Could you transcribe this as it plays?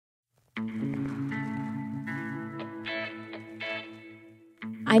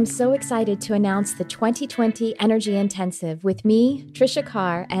I'm so excited to announce the 2020 Energy Intensive with me, Trisha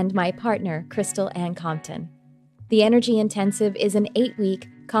Carr, and my partner, Crystal Ann Compton. The Energy Intensive is an 8-week,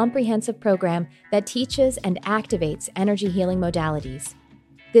 comprehensive program that teaches and activates energy healing modalities.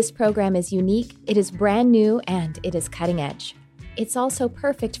 This program is unique, it is brand new, and it is cutting edge. It's also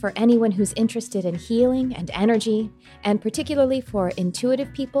perfect for anyone who's interested in healing and energy, and particularly for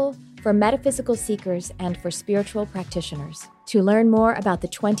intuitive people, for metaphysical seekers, and for spiritual practitioners. To learn more about the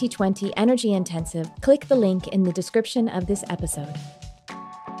 2020 Energy Intensive, click the link in the description of this episode.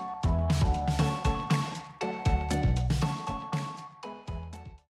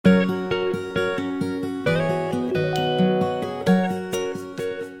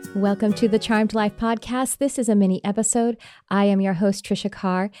 Welcome to the Charmed Life Podcast. This is a mini episode. I am your host, Trisha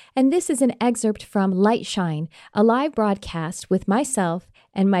Carr, and this is an excerpt from Light Shine, a live broadcast with myself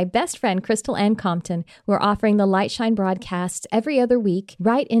and my best friend, Crystal Ann Compton. We're offering the Light Shine broadcasts every other week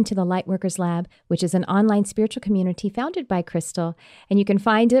right into the Lightworkers Lab, which is an online spiritual community founded by Crystal, and you can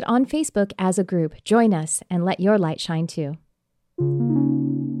find it on Facebook as a group. Join us and let your light shine too.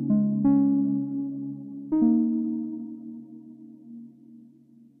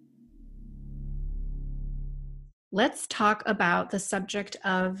 Let's talk about the subject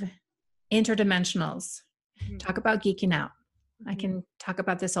of interdimensionals. Talk about geeking out. I can talk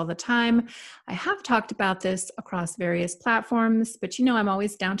about this all the time. I have talked about this across various platforms, but I'm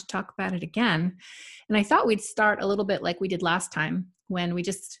always down to talk about it again. And I thought we'd start a little bit like we did last time when we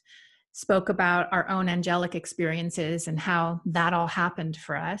just spoke about our own angelic experiences and how that all happened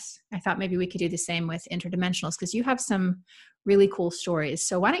for us. I thought maybe we could do the same with interdimensionals because you have some really cool stories.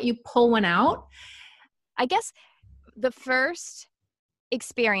 So why don't you pull one out? I guess the first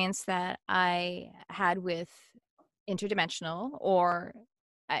experience that I had with interdimensional, or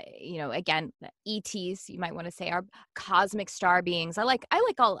again, ETs, you might want to say, are cosmic star beings. I like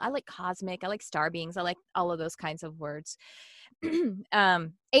cosmic, I like star beings, I like all of those kinds of words.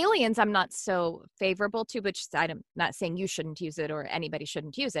 Aliens I'm not so favorable to, but I'm not saying you shouldn't use it or anybody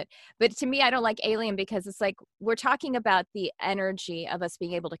shouldn't use it, but to me I don't like alien because it's like we're talking about the energy of us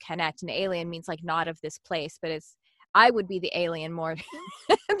being able to connect, and alien means like not of this place, but I would be the alien more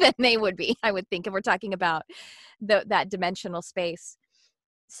than they would be, I would think, if we're talking about that dimensional space.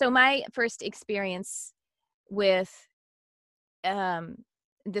 So my first experience with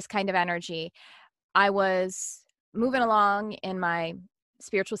this kind of energy, I was moving along in my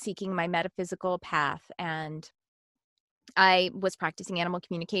spiritual seeking, my metaphysical path, and I was practicing animal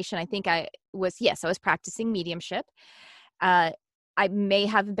communication. I was practicing mediumship. I may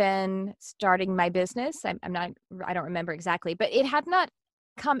have been starting my business. I don't remember exactly, but it had not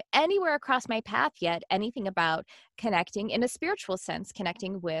come anywhere across my path yet, anything about connecting in a spiritual sense,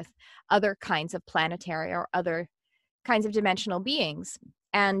 connecting with other kinds of planetary or other kinds of dimensional beings,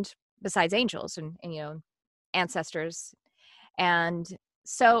 and besides angels and ancestors. And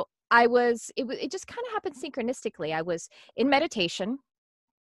so it just kind of happened synchronistically. I was in meditation,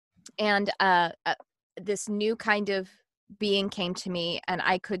 and this new kind of being came to me, and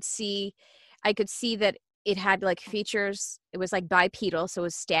I could see that it had like features. It was like bipedal, so it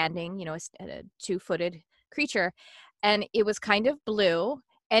was standing, a 2-footed creature, and it was kind of blue,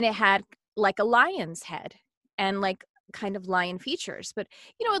 and it had like a lion's head and like kind of lion features, but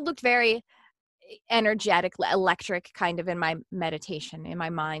it looked very energetic, electric kind of in my meditation, in my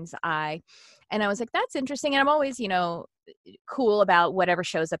mind's eye. And I was like, that's interesting. And I'm always, cool about whatever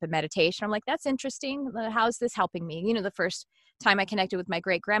shows up in meditation. I'm like, that's interesting. How's this helping me? The first time I connected with my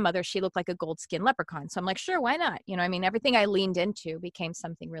great grandmother, she looked like a gold skin leprechaun. So I'm like, sure, why not? Everything I leaned into became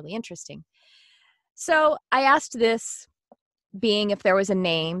something really interesting. So I asked this being if there was a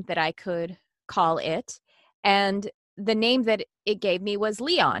name that I could call it. And the name that it gave me was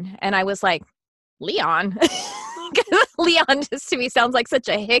Leon. And I was like, Leon? Leon just to me sounds like such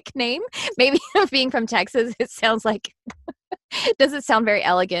a hick name. Maybe being from Texas, it sounds like, doesn't sound very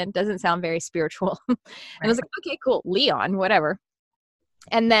elegant, doesn't sound very spiritual. And I was like, okay, cool, Leon, whatever.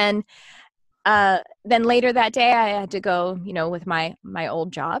 And then later that day, I had to go, with my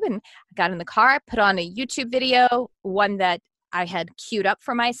old job, and I got in the car, I put on a YouTube video, one that I had queued up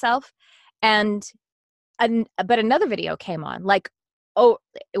for myself, but another video came on,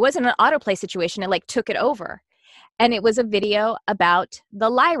 it wasn't an autoplay situation. It like took it over. And it was a video about the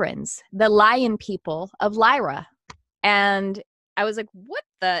Lyrans, the lion people of Lyra. And I was like, what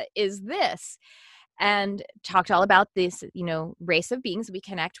is this? And talked all about this, race of beings we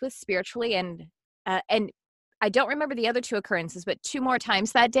connect with spiritually. And I don't remember the other 2 occurrences, but 2 more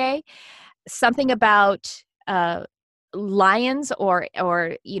times that day, something about lions or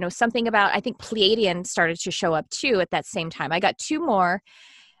something about, I think Pleiadian started to show up too at that same time. I got 2 more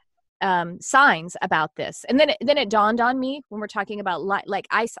signs about this. And then it dawned on me when we're talking about like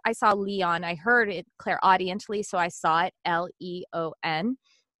I saw Leon. I heard it clairaudiently, so I saw it Leon.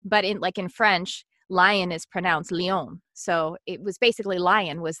 But in French, lion is pronounced lion. So it was basically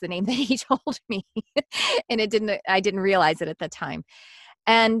lion was the name that he told me. And I didn't realize it at the time.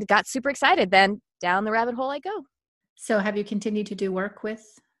 And got super excited. Then down the rabbit hole I go. So have you continued to do work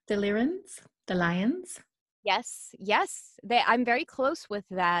with the Lyrans, the lions? Yes. I'm very close with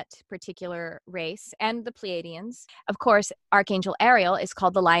that particular race and the Pleiadians. Of course, Archangel Ariel is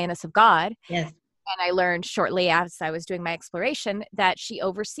called the Lioness of God. Yes. And I learned shortly as I was doing my exploration that she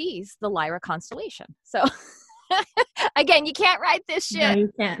oversees the Lyra constellation. So again, you can't write this shit. No,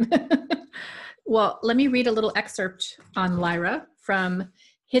 you can't. Well, let me read a little excerpt on Lyra from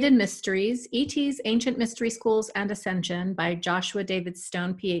Hidden Mysteries, E.T.'s Ancient Mystery Schools and Ascension by Joshua David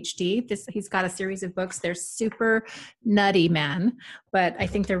Stone, PhD. He's got a series of books. They're super nutty, man, but I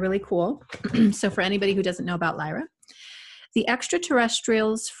think they're really cool. So for anybody who doesn't know about Lyra, the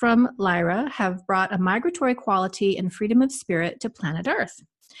extraterrestrials from Lyra have brought a migratory quality and freedom of spirit to planet Earth.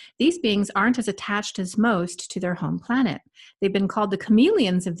 These beings aren't as attached as most to their home planet. They've been called the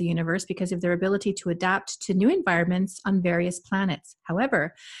chameleons of the universe because of their ability to adapt to new environments on various planets.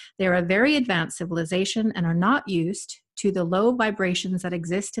 However, they are a very advanced civilization and are not used to the low vibrations that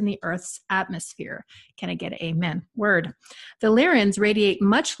exist in the Earth's atmosphere. Can I get an amen? Word. The Lyrans radiate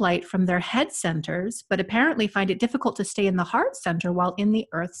much light from their head centers, but apparently find it difficult to stay in the heart center while in the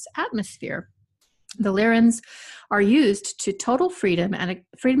Earth's atmosphere. The Lyrans are used to total freedom and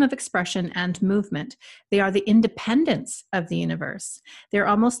freedom of expression and movement. They are the independence of the universe. They're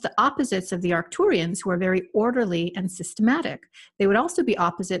almost the opposites of the Arcturians, who are very orderly and systematic. They would also be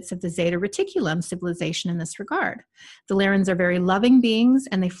opposites of the Zeta Reticulum civilization in this regard. The Lyrans are very loving beings,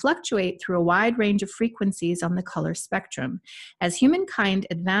 and they fluctuate through a wide range of frequencies on the color spectrum. As humankind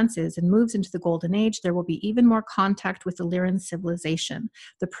advances and moves into the Golden Age, there will be even more contact with the Lyran civilization.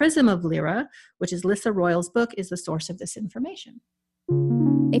 The Prism of Lyra, which is Lissa Royal's book, is the source of this information.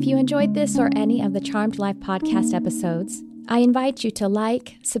 If you enjoyed this or any of the Charmed Life podcast episodes, I invite you to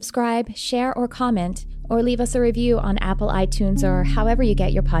like, subscribe, share, or comment, or leave us a review on Apple iTunes or however you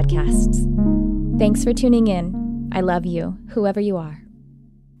get your podcasts. Thanks for tuning in. I love you, whoever you are.